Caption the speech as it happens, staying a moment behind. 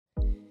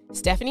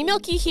Stephanie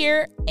Milky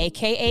here,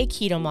 aka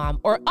KetoMom,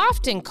 or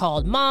often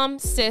called mom,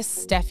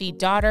 sis, Steffi,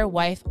 daughter,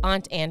 wife,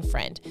 aunt, and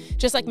friend.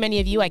 Just like many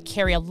of you, I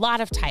carry a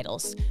lot of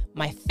titles.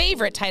 My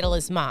favorite title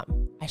is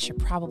mom. I should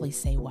probably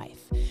say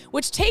wife,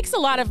 which takes a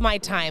lot of my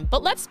time.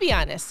 But let's be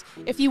honest,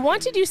 if you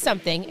want to do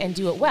something and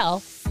do it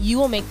well, you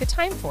will make the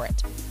time for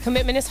it.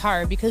 Commitment is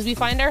hard because we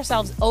find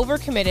ourselves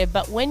overcommitted,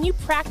 but when you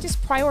practice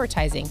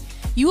prioritizing,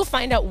 you will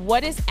find out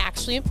what is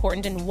actually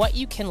important and what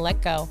you can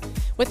let go.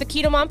 With the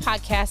KetoMom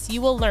podcast,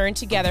 you will learn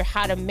together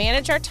how to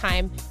manage our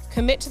time,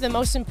 commit to the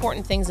most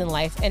important things in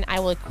life, and I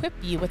will equip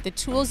you with the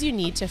tools you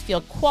need to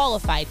feel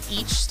qualified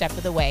each step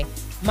of the way.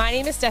 My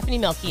name is Stephanie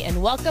Milky,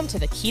 and welcome to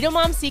the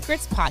KetoMom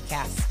Secrets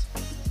podcast.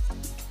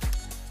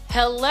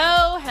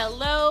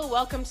 Hello,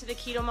 welcome to the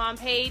KetoMom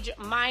page.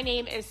 My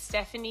name is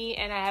Stephanie,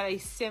 and I have a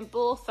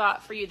simple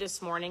thought for you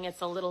this morning.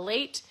 It's a little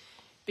late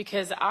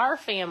because our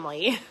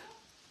family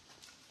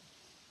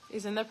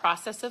is in the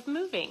process of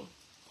moving.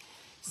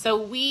 So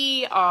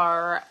we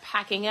are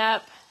packing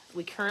up.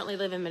 We currently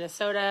live in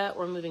Minnesota.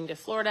 We're moving to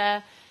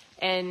Florida,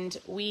 and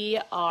we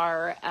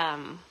are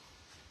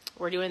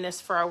we're doing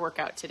this for our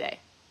workout today.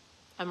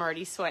 I'm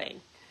already sweating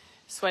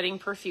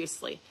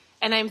profusely.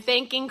 And I'm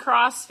thanking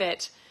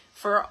CrossFit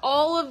for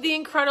all of the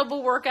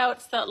incredible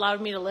workouts that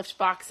allowed me to lift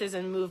boxes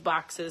and move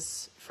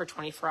boxes for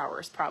 24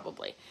 hours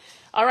probably.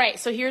 All right,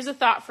 so here's a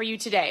thought for you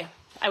today.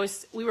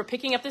 We were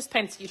picking up this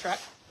Penske truck,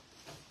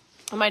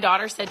 and my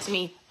daughter said to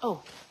me,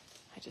 "Oh,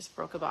 I just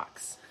broke a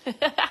box."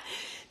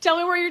 Tell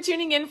me where you're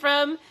tuning in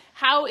from.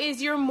 How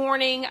is your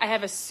morning? I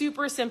have a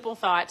super simple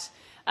thought.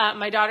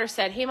 My daughter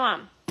said, "Hey,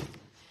 Mom."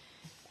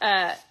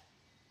 Well,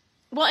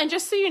 and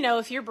just so you know,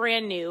 if you're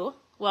brand new,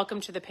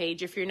 welcome to the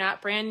page. If you're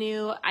not brand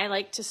new, I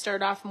like to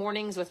start off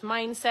mornings with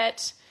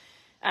mindset.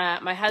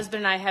 My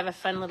husband and I have a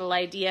fun little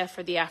idea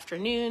for the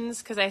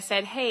afternoons because I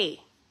said,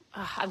 hey,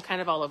 I'm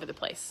kind of all over the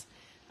place.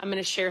 I'm going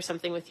to share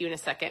something with you in a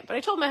second. But I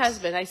told my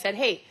husband, I said,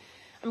 hey,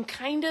 I'm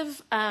kind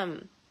of,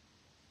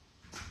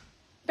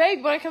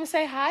 babe, want to come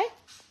say hi?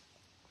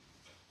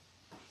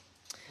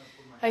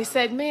 I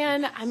said,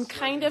 man, I'm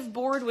kind of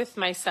bored with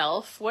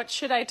myself. What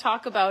should I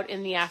talk about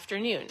in the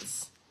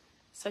afternoons?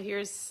 So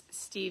here's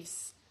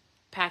Steve's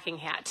packing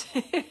hat.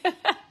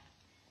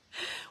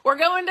 We're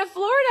going to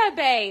Florida,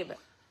 babe.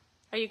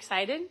 Are you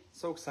excited?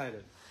 So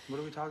excited. What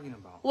are we talking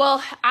about?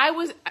 Well,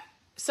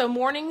 so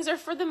mornings are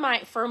for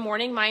a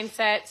morning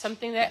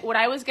mindset. What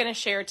I was going to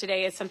share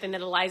today is something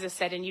that Eliza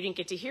said, and you didn't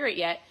get to hear it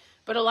yet.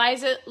 But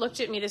Eliza looked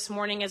at me this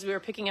morning as we were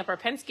picking up our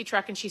Penske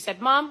truck, and she said,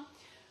 Mom,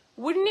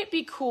 wouldn't it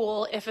be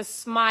cool if a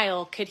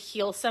smile could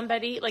heal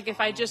somebody? Like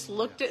if I just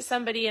looked at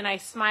somebody and I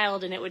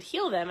smiled and it would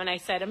heal them. And I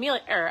said,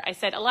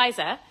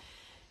 Eliza,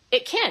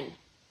 it can.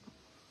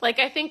 Like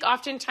I think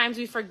oftentimes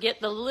we forget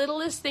the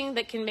littlest thing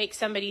that can make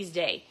somebody's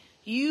day.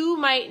 You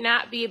might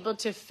not be able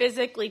to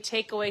physically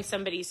take away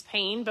somebody's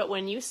pain, but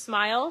when you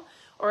smile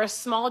or a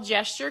small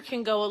gesture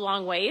can go a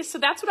long way. So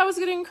that's what I was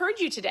going to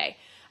encourage you today.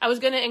 I was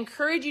going to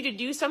encourage you to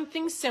do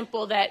something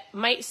simple that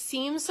might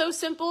seem so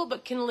simple,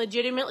 but can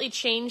legitimately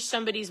change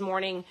somebody's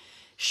morning,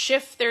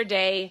 shift their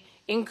day,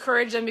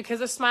 encourage them,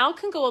 because a smile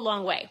can go a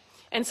long way.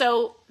 And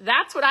so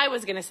that's what I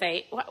was going to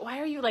say. Why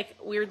are you like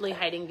weirdly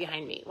hiding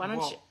behind me? Why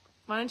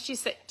don't you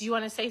say, do you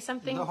want to say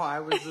something? No, I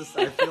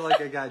feel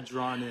like I got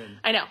drawn in.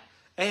 I know.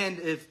 And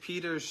if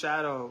Peter's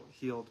shadow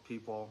healed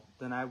people,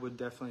 then I would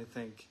definitely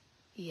think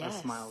a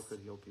smile could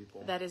heal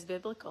people. That is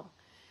biblical.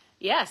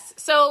 Yes.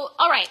 So,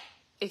 all right.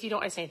 If you don't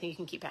want to say anything, you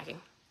can keep packing.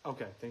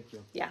 Okay, thank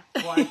you. Yeah.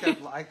 Well, I could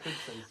say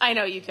something. I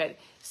know you could.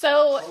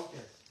 So,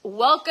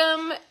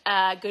 welcome.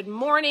 Good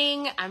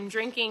morning. I'm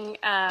drinking.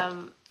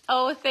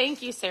 Oh,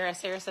 thank you, Sarah.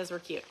 Sarah says we're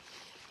cute.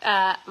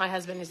 My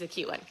husband is a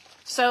cute one.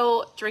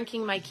 So,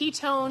 drinking my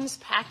ketones,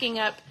 packing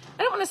up.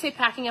 I don't want to say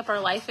packing up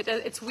our life.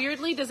 It's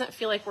weirdly doesn't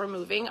feel like we're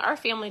moving. Our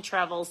family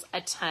travels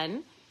a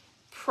ton.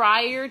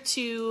 Prior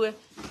to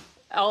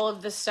all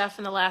of the stuff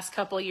in the last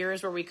couple of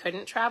years where we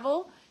couldn't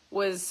travel,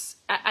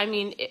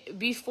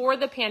 before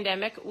the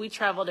pandemic, we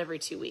traveled every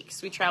 2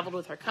 weeks. We traveled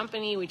with our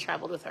company. We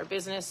traveled with our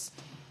business.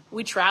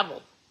 We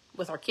traveled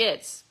with our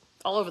kids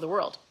all over the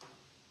world.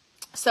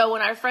 So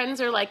when our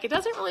friends are like, it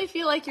doesn't really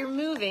feel like you're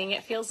moving.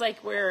 It feels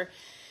like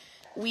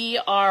we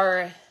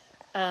are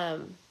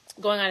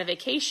going on a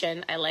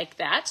vacation. I like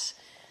that.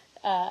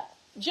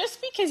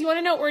 Just because you want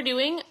to know what we're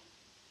doing,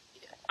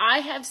 I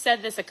have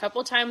said this a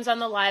couple times on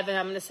the live, and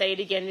I'm going to say it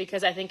again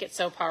because I think it's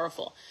so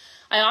powerful.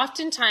 I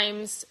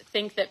oftentimes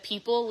think that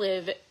people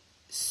live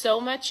so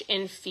much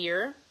in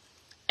fear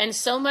and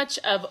so much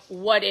of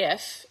what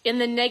if in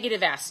the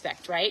negative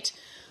aspect, right?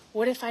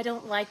 What if I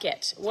don't like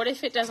it? What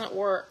if it doesn't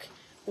work?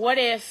 What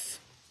if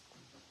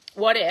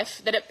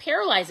that it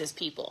paralyzes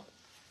people?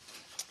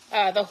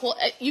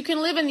 You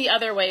can live in the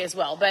other way as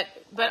well, but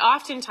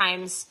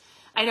oftentimes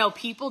I know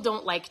people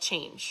don't like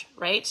change,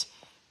 right?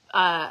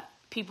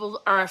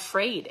 People are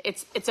afraid.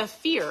 It's a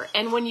fear.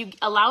 And when you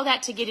allow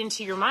that to get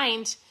into your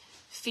mind,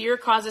 fear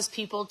causes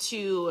people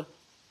to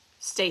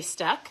stay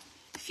stuck.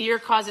 Fear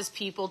causes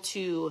people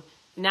to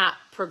not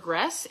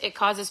progress. It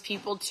causes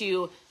people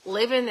to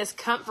live in this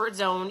comfort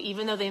zone,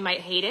 even though they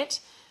might hate it.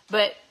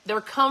 but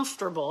they're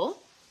comfortable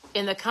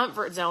in the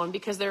comfort zone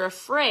because they're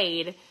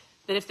afraid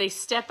that if they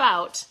step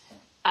out,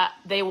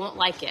 they won't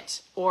like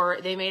it or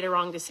they made a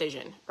wrong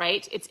decision,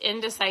 right? It's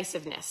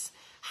indecisiveness.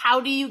 How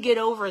do you get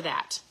over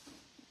that?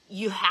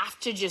 You have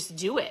to just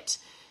do it.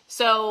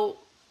 So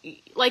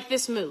like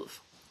this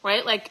move,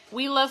 right? Like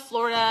we love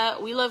Florida.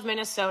 We love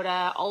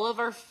Minnesota. All of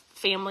our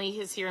family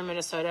is here in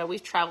Minnesota.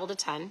 We've traveled a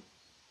ton.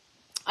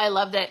 I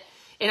love that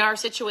in our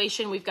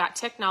situation, we've got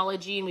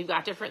technology and we've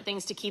got different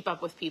things to keep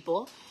up with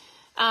people.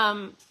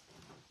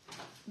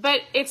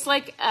 But it's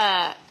like,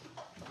 I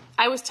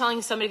was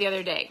telling somebody the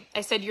other day,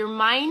 I said, your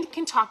mind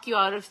can talk you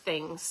out of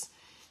things.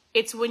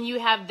 It's when you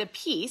have the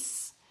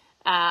peace,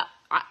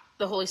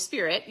 the Holy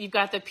Spirit, you've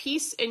got the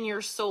peace in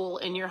your soul,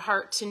 in your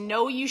heart to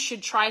know you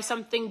should try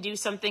something, do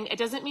something. It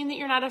doesn't mean that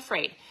you're not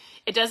afraid.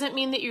 It doesn't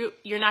mean that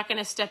you're not going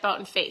to step out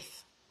in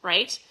faith,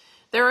 right?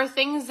 There are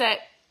things that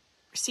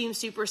seem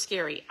super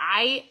scary.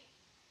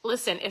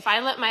 Listen, if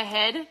I let my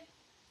head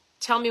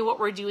tell me what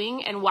we're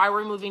doing and why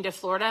we're moving to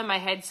Florida, my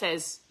head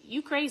says,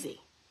 you crazy.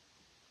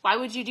 Why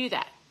would you do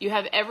that? You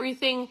have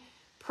everything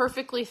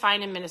perfectly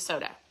fine in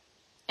Minnesota.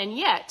 And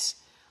yet,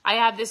 I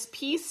have this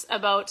piece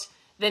about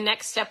the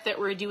next step that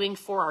we're doing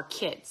for our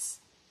kids.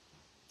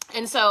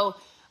 And so,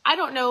 I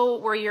don't know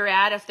where you're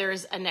at, if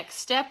there's a next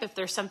step, if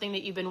there's something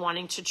that you've been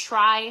wanting to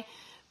try.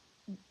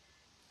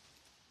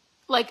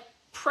 Like,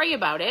 pray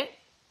about it,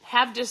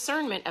 have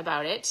discernment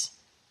about it,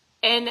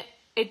 and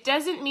it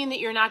doesn't mean that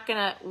you're not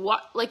gonna,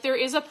 like there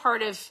is a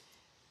part of,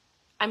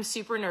 I'm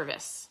super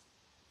nervous,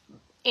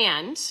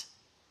 and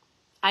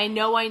I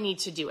know I need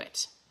to do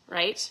it,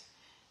 right?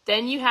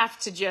 Then you have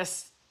to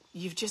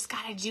you've just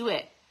got to do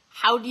it.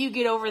 How do you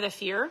get over the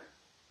fear?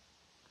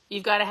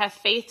 You've got to have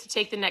faith to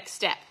take the next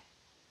step.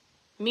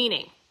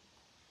 Meaning,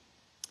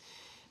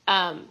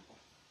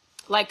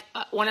 like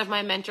one of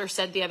my mentors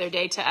said the other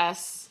day to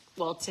us,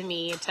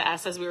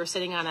 as we were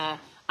sitting on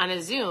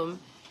a Zoom,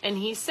 and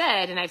he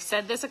said, and I've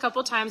said this a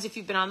couple times if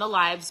you've been on the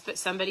lives, but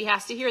somebody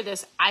has to hear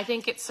this. I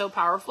think it's so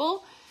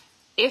powerful.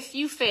 If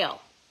you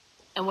fail,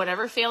 and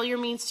whatever failure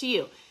means to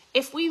you,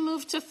 if we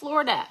move to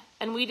Florida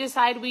and we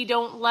decide we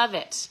don't love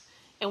it,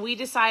 and we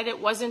decide it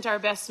wasn't our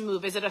best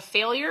move, is it a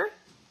failure?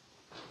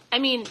 I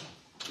mean,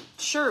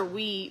 sure,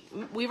 we've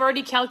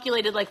already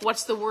calculated like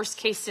what's the worst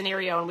case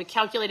scenario, and we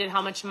calculated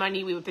how much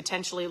money we would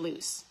potentially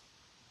lose.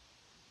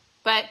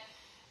 But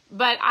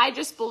I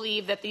just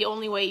believe that the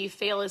only way you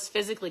fail is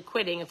physically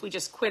quitting, if we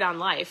just quit on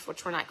life,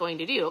 which we're not going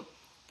to do.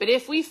 But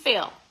if we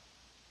fail,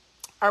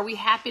 are we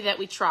happy that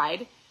we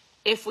tried?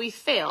 If we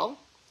fail,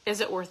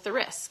 is it worth the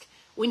risk?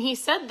 When he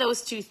said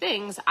those two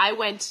things, I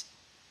went,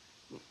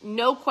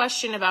 no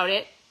question about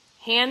it,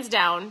 hands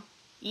down,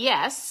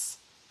 yes.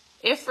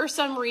 If for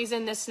some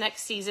reason this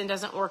next season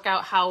doesn't work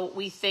out how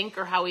we think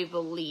or how we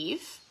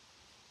believe,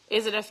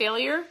 is it a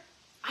failure?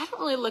 I don't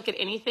really look at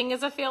anything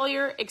as a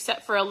failure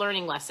except for a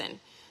learning lesson.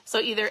 So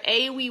either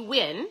A, we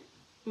win,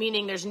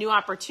 meaning there's new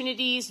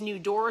opportunities, new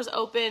doors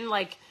open,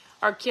 like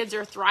our kids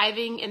are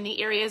thriving in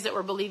the areas that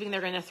we're believing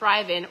they're going to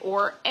thrive in,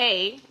 or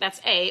A,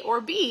 that's A, or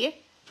B,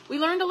 we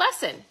learned a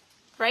lesson,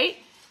 right?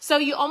 So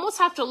you almost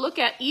have to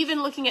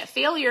looking at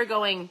failure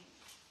going,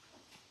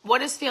 what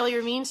does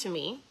failure mean to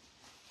me?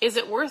 Is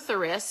it worth the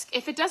risk?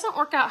 If it doesn't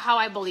work out how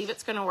I believe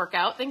it's going to work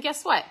out, then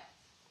guess what?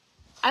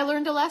 I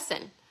learned a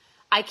lesson.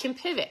 I can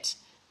pivot.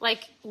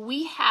 Like,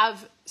 we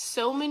have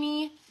so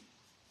many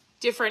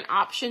different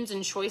options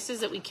and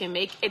choices that we can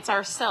make. It's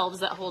ourselves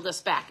that hold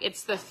us back.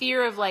 It's the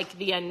fear of like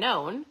the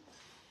unknown.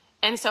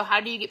 And so how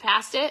do you get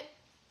past it?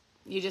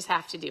 You just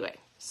have to do it.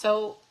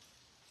 So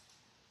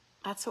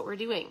that's what we're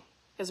doing,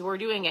 is we're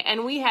doing it.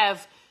 And we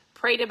have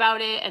prayed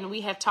about it, and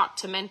we have talked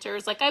to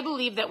mentors. Like, I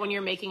believe that when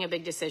you're making a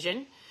big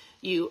decision,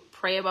 you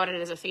pray about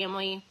it as a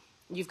family.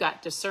 You've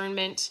got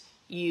discernment.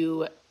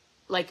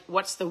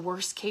 What's the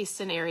worst case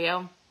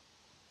scenario?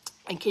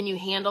 And can you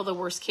handle the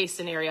worst case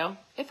scenario?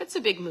 If it's a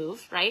big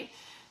move, right?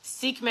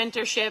 Seek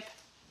mentorship,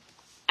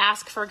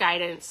 ask for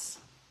guidance,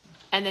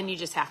 and then you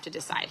just have to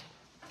decide.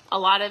 A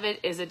lot of it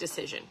is a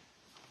decision,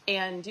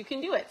 and you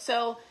can do it.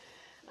 So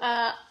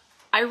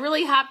I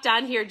really hopped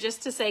on here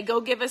just to say,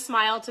 go give a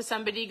smile to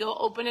somebody, go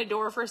open a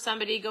door for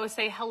somebody, go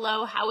say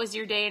hello, how was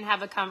your day, and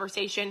have a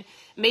conversation.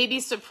 Maybe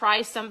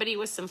surprise somebody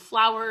with some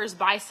flowers,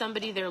 buy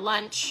somebody their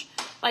lunch.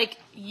 Like,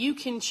 you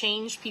can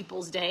change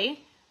people's day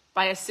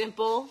by a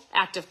simple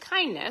act of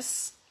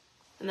kindness.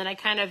 And then I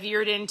kind of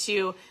veered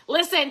into,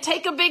 listen,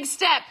 take a big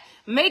step,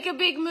 make a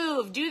big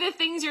move, do the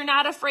things you're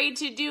not afraid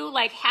to do,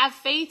 like have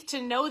faith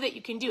to know that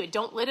you can do it.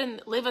 Don't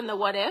live in the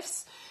what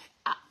ifs.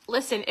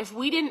 Listen, if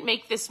we didn't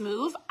make this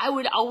move, I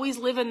would always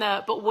live in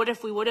but what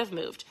if we would have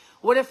moved?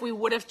 What if we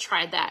would have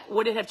tried that?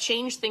 Would it have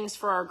changed things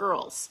for our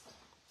girls?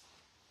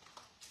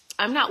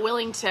 I'm not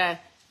willing to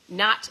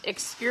not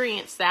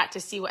experience that to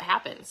see what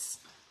happens.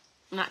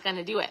 I'm not going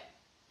to do it.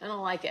 I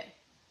don't like it.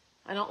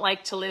 I don't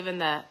like to live in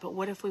but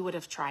what if we would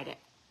have tried it?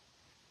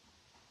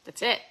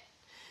 That's it.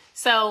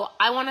 So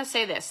I want to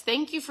say this.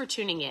 Thank you for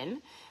tuning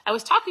in. I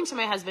was talking to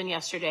my husband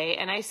yesterday,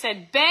 and I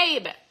said,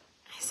 babe,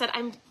 I said,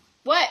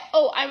 what?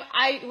 Oh,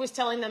 I was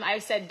telling them, I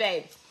said,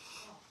 babe,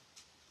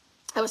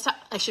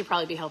 I should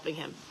probably be helping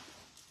him.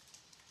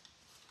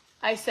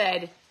 I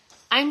said,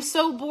 I'm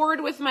so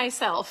bored with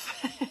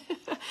myself.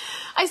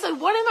 I said,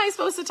 what am I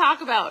supposed to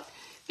talk about?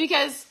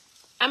 Because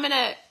I'm going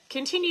to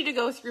continue to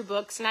go through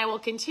books, and I will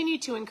continue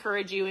to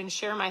encourage you and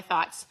share my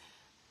thoughts.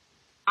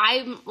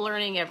 I'm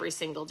learning every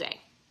single day,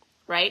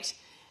 right?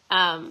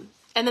 And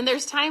then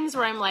there's times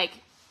where I'm like,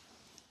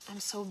 I'm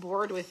so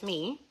bored with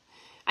me.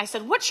 I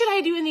said, what should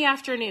I do in the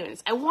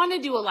afternoons? I want to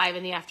do a live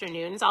in the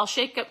afternoons. I'll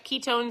shake up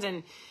ketones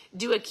and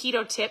do a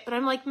keto tip. But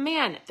I'm like,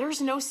 man, there's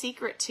no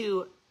secret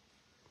to,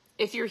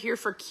 if you're here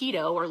for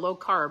keto or low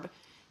carb,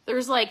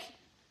 there's like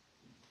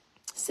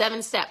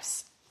 7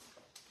 steps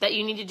that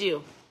you need to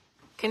do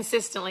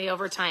consistently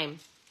over time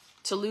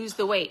to lose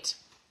the weight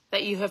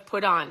that you have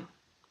put on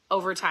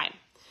over time.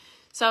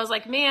 So I was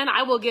like, man,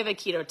 I will give a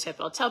keto tip.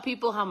 I'll tell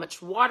people how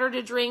much water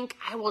to drink.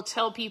 I will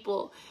tell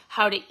people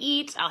how to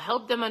eat. I'll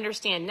help them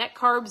understand net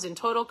carbs and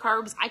total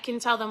carbs. I can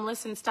tell them,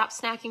 listen, stop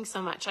snacking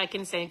so much. I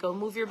can say, go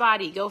move your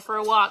body, go for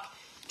a walk,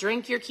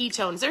 drink your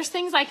ketones. There's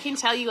things I can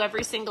tell you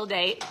every single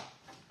day.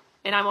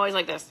 And I'm always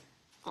like this.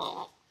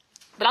 Oh.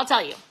 But I'll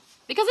tell you,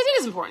 because it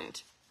is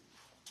important.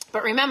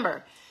 But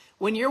remember,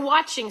 when you're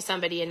watching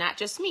somebody, and not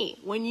just me,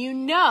 when you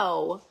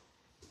know,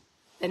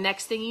 the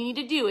next thing you need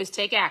to do is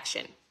take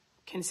action.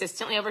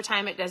 Consistently over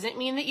time. It doesn't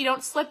mean that you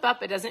don't slip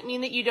up. It doesn't mean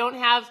that you don't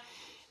have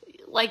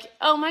like,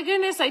 oh my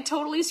goodness, I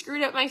totally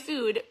screwed up my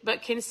food,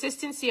 but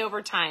consistency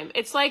over time.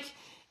 It's like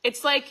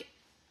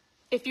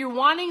if you're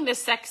wanting the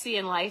sexy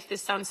in life,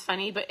 this sounds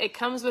funny, but it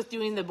comes with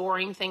doing the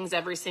boring things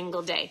every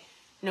single day.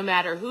 No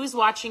matter who's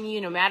watching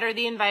you, no matter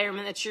the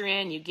environment that you're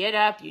in, you get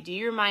up, you do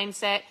your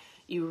mindset,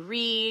 you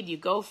read, you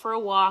go for a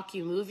walk,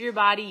 you move your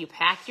body, you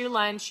pack your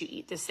lunch, you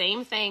eat the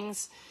same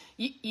things.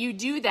 You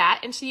do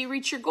that until you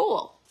reach your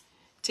goal.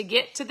 To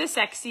get to the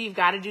sexy, you've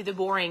got to do the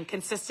boring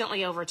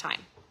consistently over time,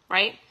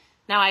 right?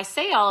 Now, I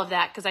say all of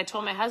that because I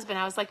told my husband,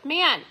 I was like,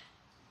 man,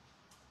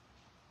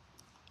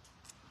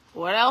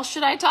 what else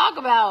should I talk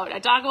about? I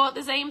talk about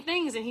the same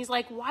things. And he's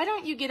like, why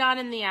don't you get on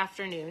in the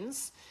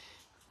afternoons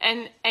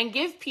and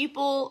give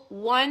people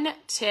one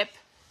tip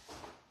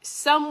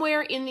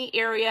somewhere in the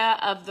area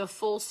of the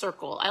full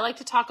circle? I like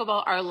to talk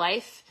about our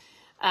life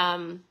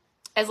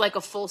as like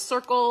a full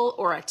circle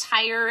or a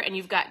tire, and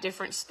you've got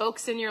different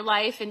spokes in your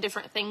life and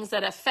different things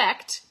that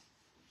affect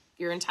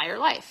your entire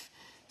life.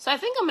 So I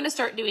think I'm going to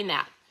start doing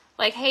that.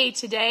 Like, hey,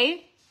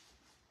 today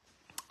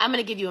I'm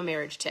going to give you a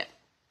marriage tip.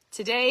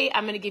 Today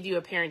I'm going to give you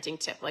a parenting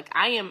tip. Like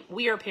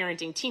we are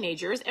parenting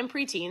teenagers and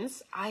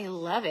preteens. I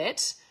love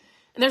it.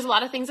 And there's a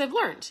lot of things I've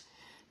learned.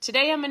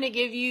 Today I'm going to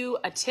give you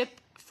a tip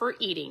for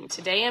eating.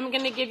 Today I'm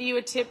going to give you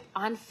a tip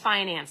on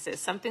finances,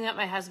 something that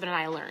my husband and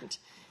I learned.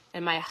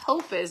 And my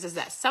hope is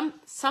that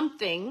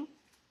something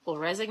will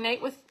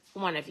resonate with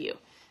one of you,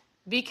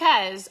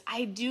 because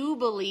I do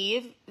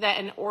believe that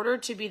in order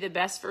to be the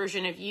best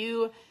version of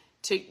you,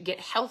 to get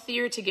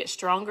healthier, to get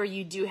stronger,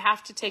 you do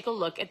have to take a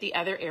look at the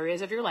other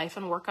areas of your life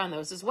and work on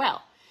those as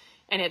well.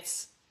 And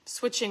it's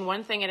switching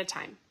one thing at a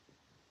time.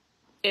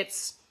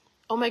 It's,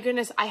 oh my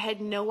goodness, I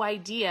had no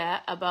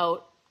idea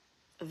about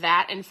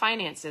that and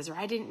finances, or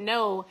I didn't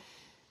know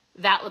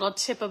that little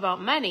tip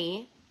about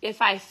money.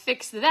 If I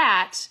fix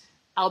that,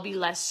 I'll be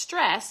less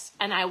stressed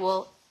and I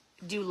will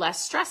do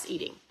less stress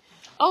eating.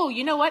 Oh,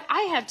 you know what?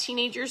 I have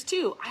teenagers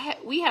too.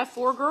 We have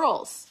 4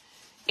 girls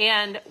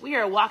and we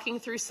are walking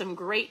through some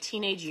great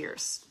teenage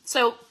years.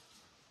 So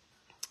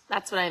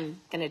that's what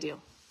I'm going to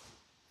do,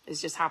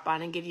 is just hop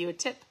on and give you a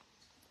tip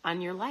on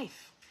your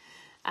life.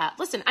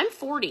 Listen, I'm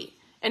 40,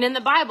 and in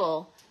the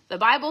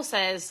Bible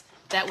says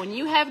that when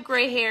you have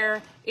gray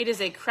hair, it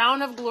is a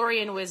crown of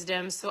glory and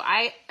wisdom. So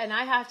I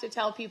have to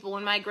tell people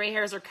when my gray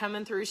hairs are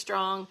coming through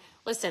strong,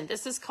 listen,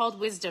 this is called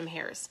wisdom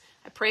hairs.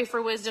 I pray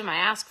for wisdom, I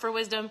ask for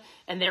wisdom,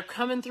 and they're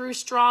coming through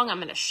strong. I'm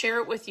going to share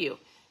it with you.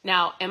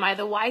 Now, am I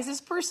the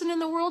wisest person in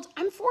the world?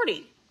 I'm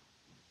 40.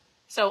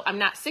 So I'm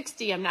not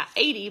 60, I'm not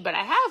 80, but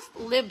I have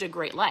lived a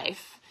great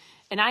life,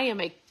 and I'm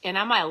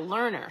a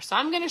learner. So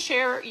I'm going to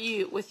share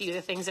with you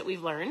the things that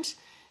we've learned,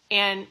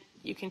 and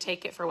you can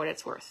take it for what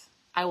it's worth.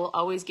 I will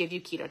always give you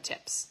keto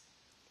tips.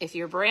 If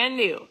you're brand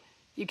new,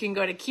 you can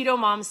go to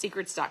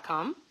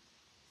ketomomsecrets.com,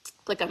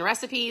 click on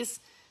recipes,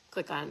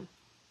 click on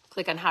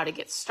how to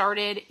get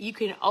started. You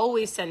can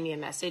always send me a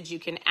message. You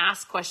can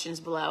ask questions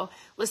below.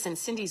 Listen,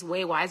 Cindy's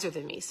way wiser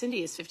than me.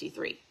 Cindy is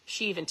 53.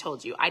 She even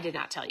told you. I did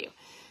not tell you.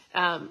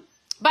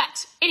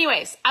 But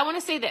anyways, I want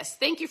to say this.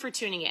 Thank you for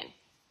tuning in.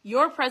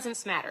 Your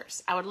presence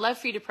matters. I would love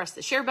for you to press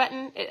the share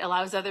button. It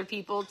allows other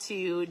people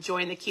to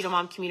join the Keto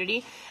Mom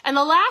community. And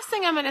the last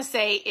thing I'm going to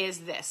say is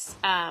this.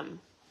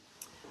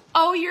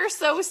 Oh, you're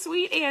so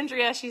sweet,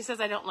 Andrea. She says,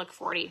 I don't look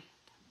 40.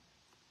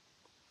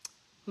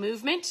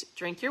 Movement,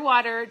 drink your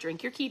water,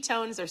 drink your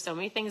ketones. There's so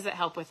many things that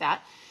help with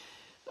that.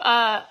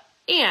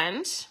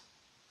 And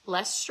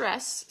less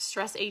stress.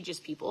 Stress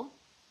ages people.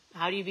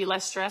 How do you be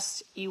less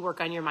stressed? You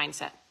work on your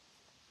mindset.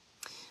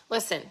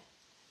 Listen,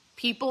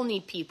 people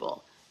need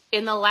people.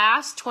 In the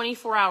last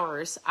 24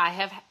 hours,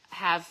 I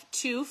have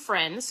 2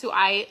 friends who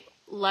I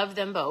love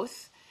them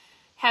both,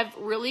 have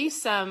really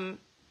some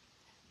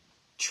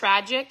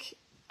tragic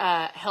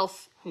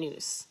health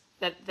news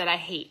that I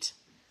hate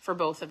for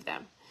both of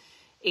them.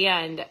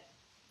 And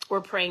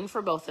we're praying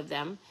for both of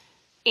them.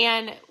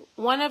 And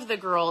one of the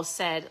girls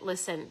said,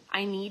 listen,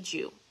 I need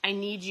you. I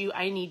need you.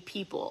 I need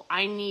people.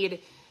 I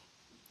need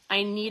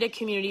a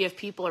community of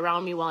people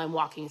around me while I'm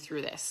walking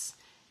through this.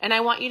 And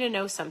I want you to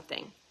know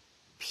something.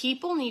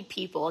 People need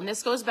people. And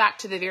this goes back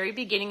to the very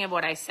beginning of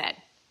what I said.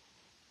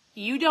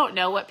 You don't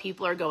know what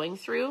people are going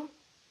through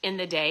in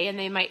the day, and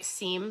they might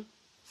seem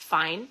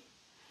fine,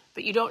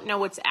 but you don't know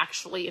what's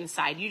actually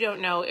inside. You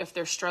don't know if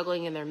they're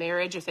struggling in their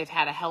marriage, if they've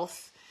had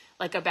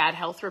a bad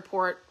health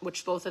report,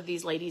 which both of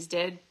these ladies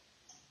did.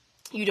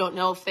 You don't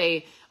know if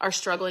they are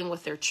struggling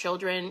with their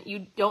children.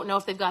 You don't know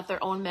if they've got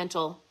their own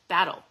mental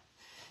battle.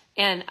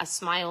 And a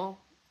smile,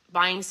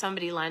 buying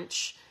somebody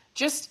lunch,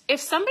 just if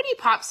somebody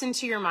pops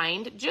into your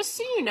mind, just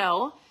so you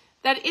know,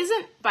 that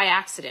isn't by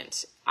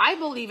accident. I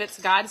believe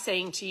it's God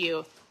saying to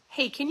you,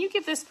 hey, can you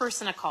give this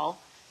person a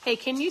call? Hey,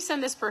 can you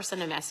send this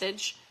person a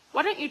message?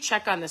 Why don't you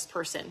check on this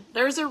person?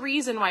 There's a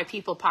reason why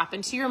people pop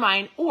into your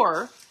mind,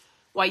 or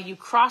why you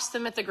cross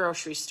them at the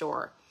grocery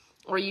store,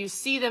 or you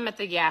see them at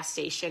the gas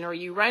station, or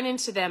you run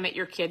into them at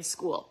your kid's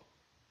school.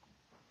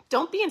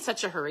 Don't be in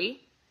such a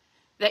hurry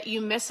that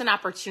you miss an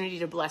opportunity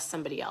to bless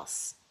somebody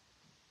else.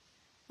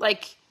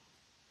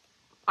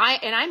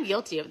 I'm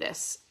guilty of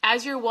this.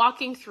 As you're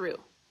walking through,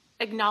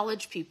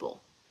 acknowledge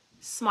people,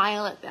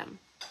 smile at them,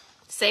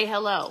 say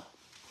hello,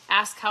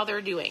 ask how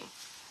they're doing.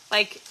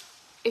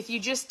 If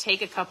you just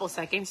take a couple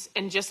seconds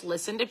and just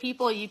listen to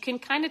people, you can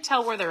kind of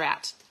tell where they're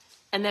at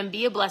and then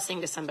be a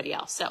blessing to somebody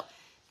else. So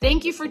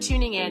thank you for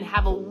tuning in.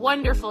 Have a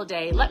wonderful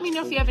day. Let me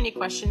know if you have any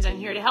questions. I'm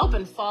here to help,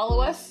 and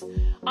follow us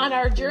on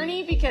our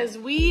journey because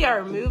we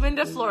are moving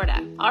to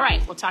Florida. All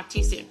right. We'll talk to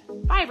you soon.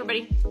 Bye,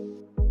 everybody.